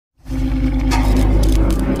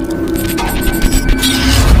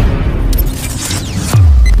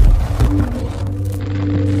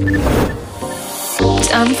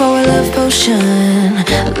potion,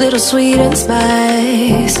 a little sweet and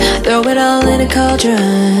spice. Throw it all in a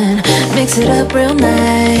cauldron, mix it up real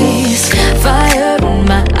nice. Fire in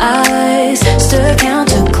my eyes, stir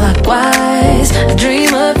counterclockwise. I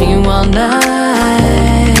dream of you all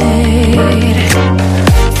night.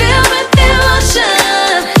 Feel with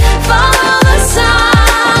emotion, follow the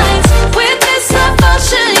signs. With this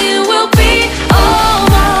devotion, you will be all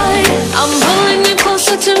mine. I'm pulling you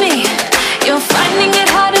closer to me. You're finding it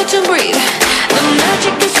harder to breathe. The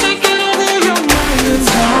magic is taking over your mind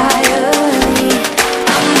entirely.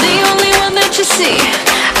 I'm the only one that you see.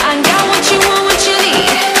 I got what you want, what you need.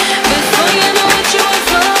 Before you know it, you are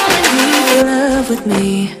falling deep in love with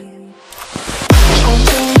me.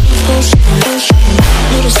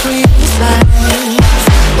 Little sweet spice.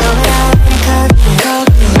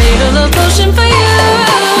 Made a love potion for you.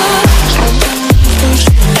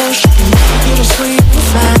 Little sweet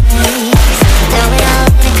spice.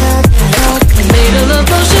 Made a love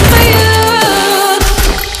potion for you.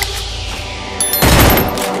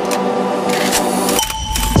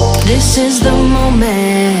 This is the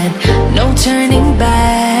moment, no turning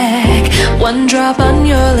back. One drop on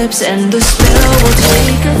your lips and the spell will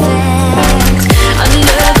take effect.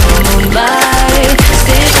 Under the moonlight,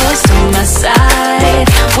 stay close to my side.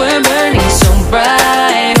 We're burning so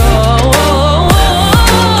bright. Oh, oh,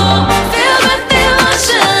 oh. Feel the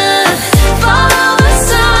emotion, follow the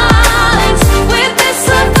signs. With this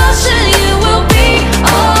devotion, you will be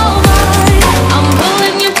all mine. I'm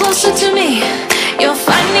pulling you closer to me. You're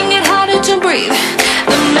finding it harder to breathe.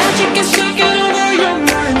 The magic is taking over your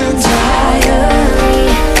mind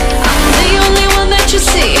entirely. I'm the only one that you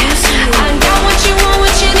see. I got what you want,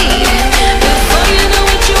 what you need. Before you know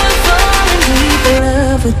it, you are falling deep in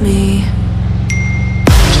love with me.